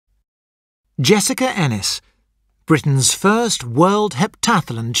Jessica Ennis, Britain's first world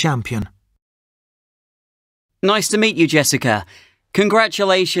heptathlon champion. Nice to meet you, Jessica.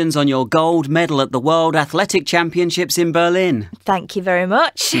 Congratulations on your gold medal at the World Athletic Championships in Berlin. Thank you very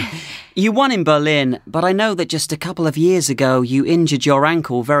much. You won in Berlin, but I know that just a couple of years ago you injured your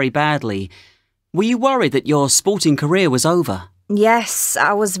ankle very badly. Were you worried that your sporting career was over? Yes,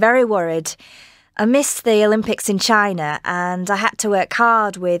 I was very worried. I missed the Olympics in China and I had to work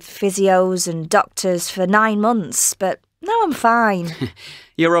hard with physios and doctors for 9 months, but now I'm fine.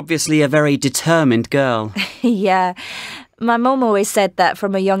 You're obviously a very determined girl. Yeah, my mum always said that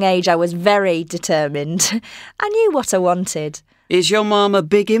from a young age I was very determined. I knew what I wanted. Is your mum a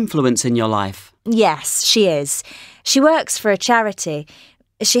big influence in your life? Yes, she is. She works for a charity.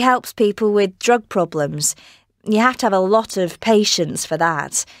 She helps people with drug problems. You have to have a lot of patience for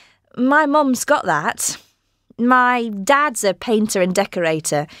that. My mum's got that. My dad's a painter and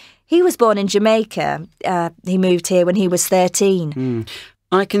decorator. He was born in Jamaica. He moved here when he was 13.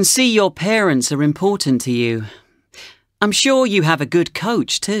 I can see your parents are important to you. I'm sure you have a good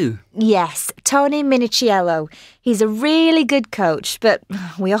coach too. Yes, Tony Minichiello. He's a really good coach, but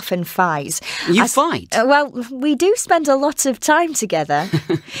we often fight. You fight? Well, we do spend a lot of time together.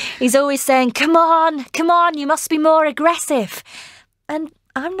 He's always saying, come on, you must be more aggressive. And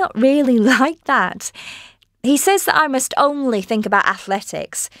I'm not really like that. He says that I must only think about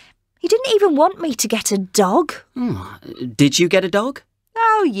athletics. He didn't even want me to get a dog. Did you get a dog?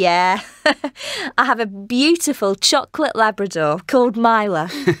 Oh, yeah. I have a beautiful chocolate Labrador called Myla.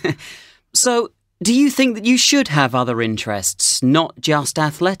 So, do you think that you should have other interests, not just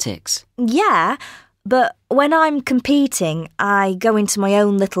athletics? Yeah, but when I'm competing, I go into my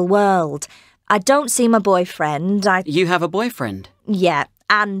own little world. I don't see my boyfriend. You have a boyfriend? Yeah,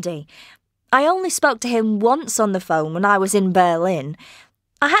 Andy. I only spoke to him once on the phone when I was in Berlin.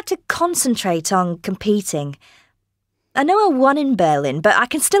 I had to concentrate on competing. I know I won in Berlin, but I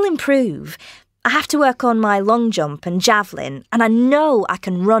can still improve. I have to work on my long jump and javelin, and I know I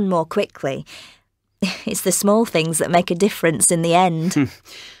can run more quickly. It's the small things that make a difference in the end.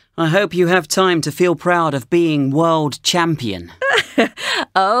 I hope you have time to feel proud of being world champion.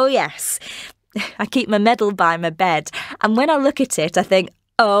 Oh, yes. I keep my medal by my bed, and when I look at it, I think,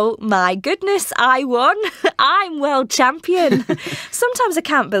 oh my goodness, I won. I'm world champion. Sometimes I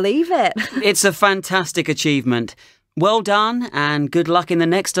can't believe it. It's a fantastic achievement. Well done and good luck in the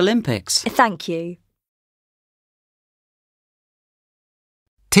next Olympics. Thank you.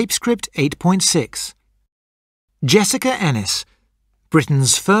 Tape script 8.6. Jessica Ennis,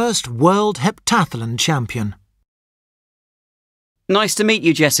 Britain's first world heptathlon champion. Nice to meet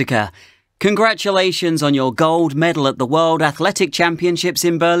you, Jessica. Congratulations on your gold medal at the World Athletic Championships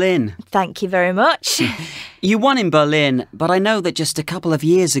in Berlin. Thank you very much. You won in Berlin, but I know that just a couple of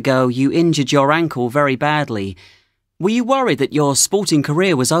years ago you injured your ankle very badly. Were you worried that your sporting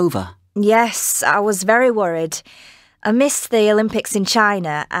career was over? Yes, I was very worried. I missed the Olympics in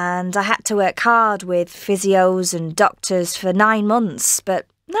China and I had to work hard with physios and doctors for 9 months, but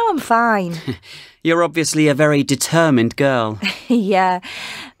now I'm fine. You're obviously a very determined girl. Yeah,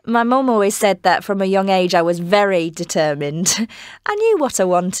 my mum always said that from a young age I was very determined. I knew what I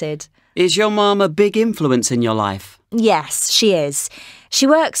wanted. Is your mum a big influence in your life? Yes, she is. She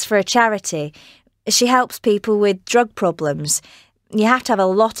works for a charity. She helps people with drug problems. You have to have a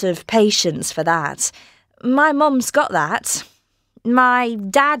lot of patience for that. My mum's got that. My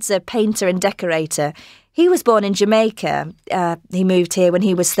dad's a painter and decorator. He was born in Jamaica. He moved here when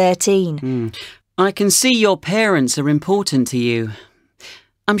he was 13. I can see your parents are important to you.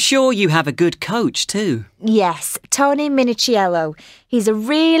 I'm sure you have a good coach too. Yes, Tony Minichiello. He's a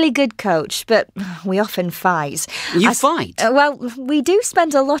really good coach, but we often fight. You fight? Well, we do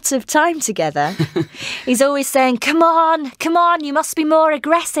spend a lot of time together. He's always saying, come on, you must be more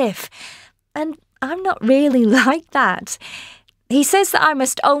aggressive. And I'm not really like that. He says that I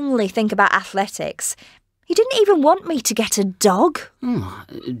must only think about athletics. He didn't even want me to get a dog.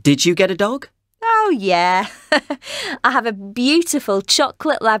 Did you get a dog? Oh, yeah. I have a beautiful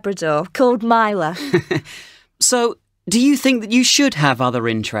chocolate Labrador called Myla. So, do you think that you should have other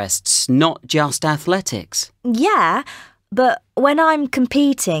interests, not just athletics? Yeah, but when I'm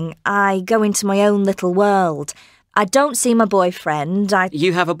competing, I go into my own little world. I don't see my boyfriend.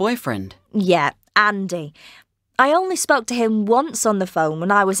 You have a boyfriend? Yeah, Andy. I only spoke to him once on the phone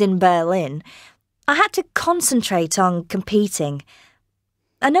when I was in Berlin. I had to concentrate on competing.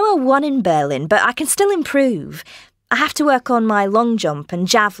 I know I won in Berlin, but I can still improve. I have to work on my long jump and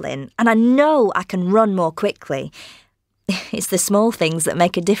javelin, and I know I can run more quickly. It's the small things that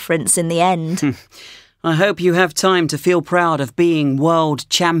make a difference in the end. I hope you have time to feel proud of being world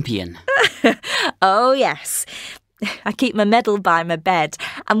champion. Oh, yes. I keep my medal by my bed,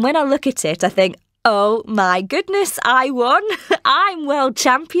 and when I look at it, I think, oh my goodness, I won. I'm world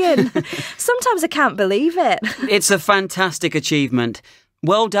champion. Sometimes I can't believe it. It's a fantastic achievement.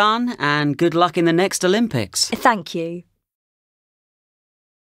 Well done, and good luck in the next Olympics. Thank you.